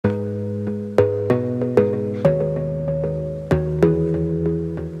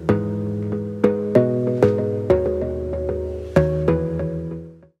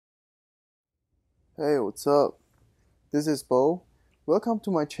What's up? This is Bo. Welcome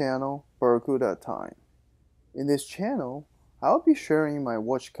to my channel, BarakudaTime. In this channel, I'll be sharing my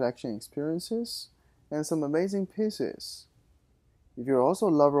watch collection experiences and some amazing pieces. If you're also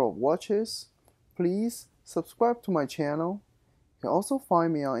a lover of watches, please subscribe to my channel. You can also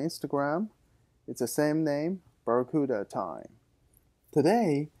find me on Instagram. It's the same name, BarakudaTime.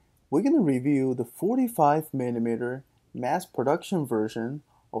 Today, we're going to review the 45mm mass production version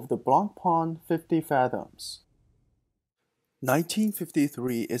of the Blancpain 50 Fathoms.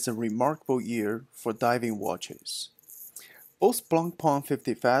 1953 is a remarkable year for diving watches. Both Blancpain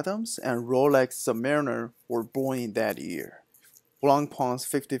 50 Fathoms and Rolex Submariner were born in that year. Blancpain's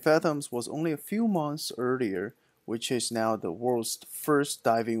 50 Fathoms was only a few months earlier, which is now the world's first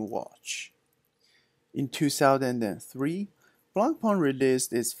diving watch. In 2003, Blancpain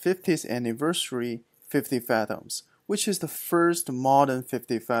released its 50th anniversary 50 Fathoms, which is the first modern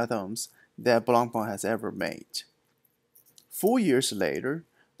 50 Fathoms that Blancpain has ever made. 4 years later,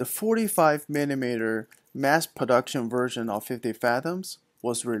 the 45mm mass production version of 50 Fathoms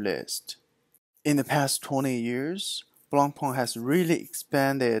was released. In the past 20 years, Blancpain has really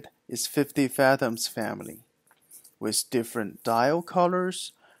expanded its 50 Fathoms family, with different dial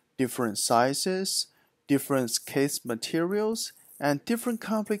colors, different sizes, different case materials, and different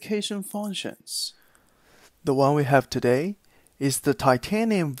complication functions. The one we have today is the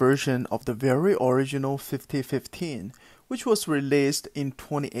titanium version of the very original 5015, which was released in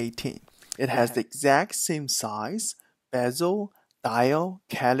 2018. It has the exact same size, bezel, dial,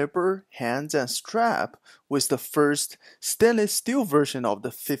 caliber, hands, and strap with the first stainless steel version of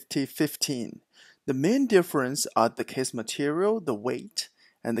the 5015. The main difference are the case material, the weight,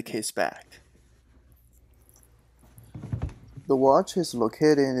 and the case back. The watch is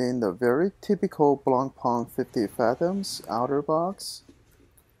located in the very typical Blancpain 50 Fathoms outer box.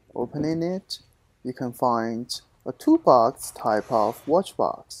 Opening it, you can find a two-box type of watch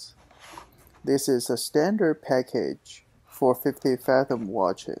box. This is a standard package for 50 Fathom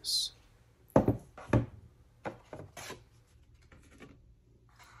watches.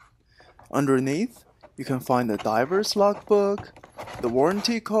 Underneath, you can find the diver's logbook, the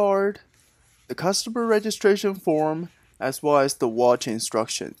warranty card, the customer registration form, as well as the watch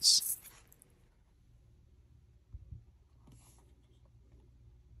instructions.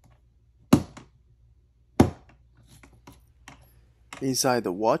 Inside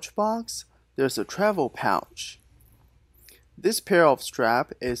the watch box, there's a travel pouch. This pair of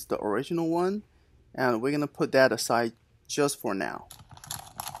strap is the original one, and we're going to put that aside just for now.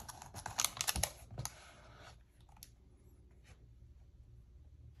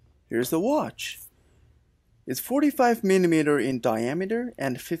 Here's the watch. It's 45mm in diameter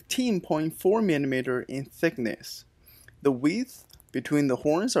and 15.4mm in thickness. The width between the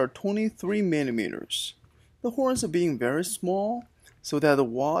horns are 23mm. The horns are being very small, so that the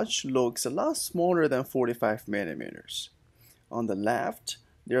watch looks a lot smaller than 45mm. On the left,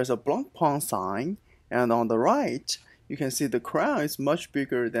 there's a Blancpain sign, and on the right, you can see the crown is much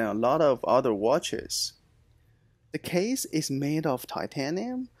bigger than a lot of other watches. The case is made of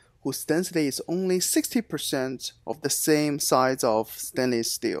titanium, whose density is only 60% of the same size of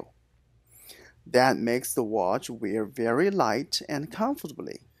stainless steel. That makes the watch wear very light and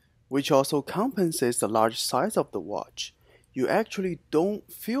comfortably, which also compensates the large size of the watch. You actually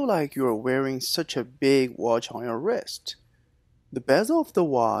don't feel like you're wearing such a big watch on your wrist. The bezel of the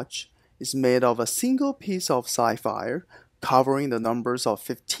watch is made of a single piece of sapphire covering the numbers of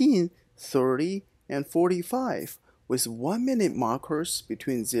 15, 30, and 45, with 1-minute markers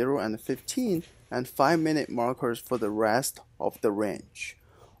between 0 and 15 and 5-minute markers for the rest of the range.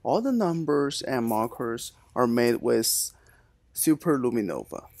 All the numbers and markers are made with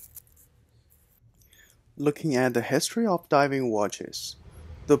superluminova. Looking at the history of diving watches,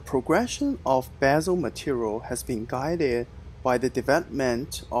 the progression of bezel material has been guided by the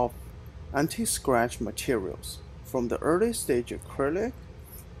development of anti-scratch materials, from the early stage acrylic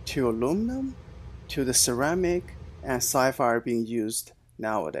to aluminum to the ceramic and sapphire being used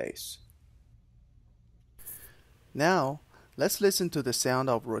nowadays. Now, let's listen to the sound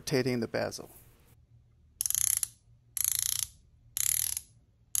of rotating the bezel.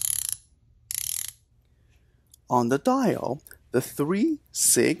 On the dial, the 3,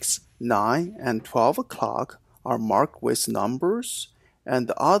 6, 9, and 12 o'clock are marked with numbers, and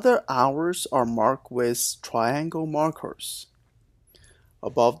the other hours are marked with triangle markers.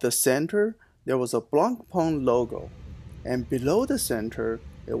 Above the center, there was a Blancpain logo, and below the center,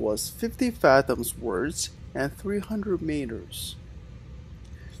 it was 50 Fathoms words and 300 meters.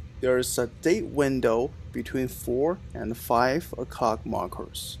 There is a date window between 4 and 5 o'clock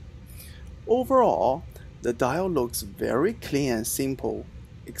markers. Overall, The dial looks very clean and simple,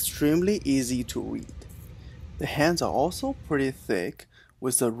 extremely easy to read. The hands are also pretty thick,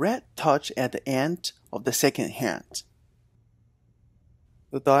 with a red touch at the end of the second hand.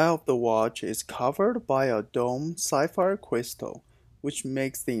 The dial of the watch is covered by a domed sapphire crystal, which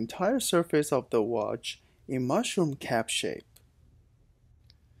makes the entire surface of the watch in mushroom cap shape.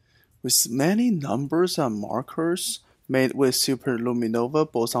 With many numbers and markers made with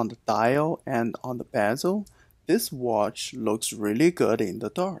superluminova both on the dial and on the bezel, this watch looks really good in the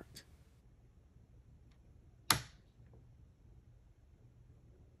dark.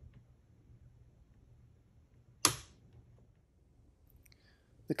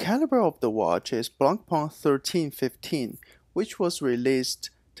 The caliber of the watch is Blancpain 1315, which was released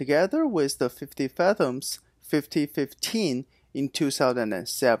together with the 50 Fathoms 5015 in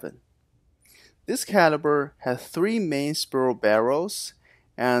 2007. This caliber has 3 main spiral barrels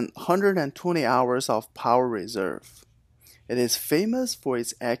and 120 hours of power reserve. It is famous for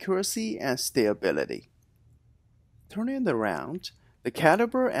its accuracy and stability. Turning it around, the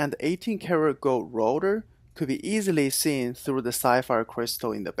caliber and the 18-karat gold rotor could be easily seen through the sapphire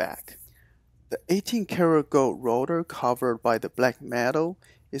crystal in the back. The 18-karat gold rotor covered by the black metal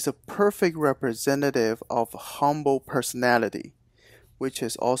is a perfect representative of humble personality, which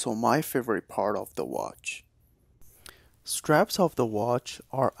is also my favorite part of the watch. Straps of the watch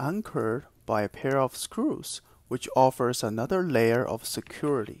are anchored by a pair of screws, which offers another layer of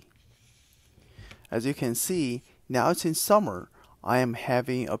security. As you can see, now it's in summer, I am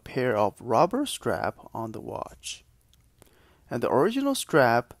having a pair of rubber strap on the watch. And the original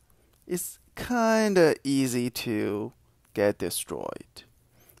strap is kinda easy to get destroyed.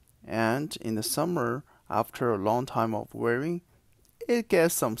 And in the summer, after a long time of wearing, it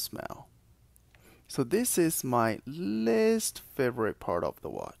gets some smell. So this is my least favorite part of the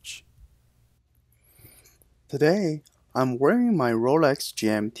watch. Today, I'm wearing my Rolex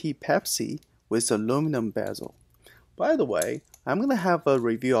GMT Pepsi with aluminum bezel. By the way, I'm going to have a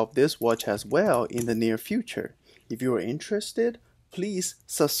review of this watch as well in the near future. If you are interested, please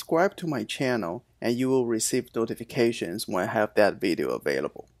subscribe to my channel and you will receive notifications when I have that video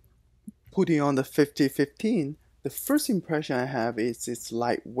available. Putting on the 5015, the first impression I have is its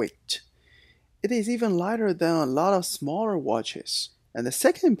lightweight. It is even lighter than a lot of smaller watches. And the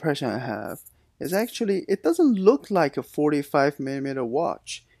second impression I have is actually it doesn't look like a 45mm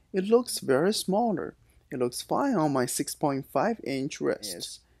watch. It looks very smaller. It looks fine on my 6.5-inch wrist.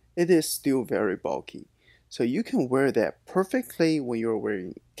 Yes. It is still very bulky. So you can wear that perfectly when you're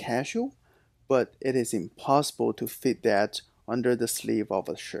wearing casual, but it is impossible to fit that under the sleeve of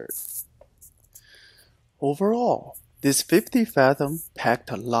a shirt. Overall, this 50 Fathom packed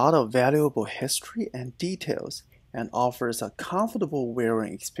a lot of valuable history and details and offers a comfortable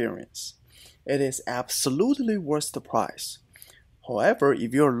wearing experience. It is absolutely worth the price. However,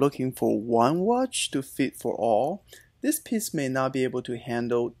 if you're looking for one watch to fit for all, this piece may not be able to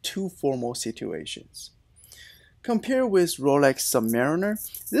handle 2 formal situations. Compared with Rolex Submariner,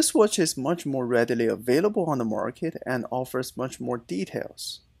 this watch is much more readily available on the market and offers much more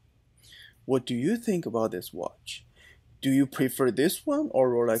details. What do you think about this watch? Do you prefer this one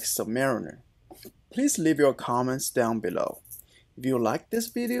or Rolex Submariner? Please leave your comments down below. If you like this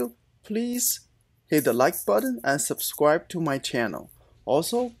video, please hit the like button and subscribe to my channel.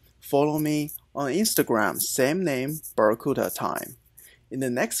 Also, follow me on Instagram, same name, BarakudaTime. In the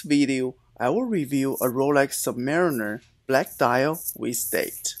next video, I will review a Rolex Submariner black dial with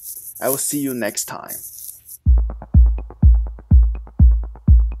date. I will see you next time.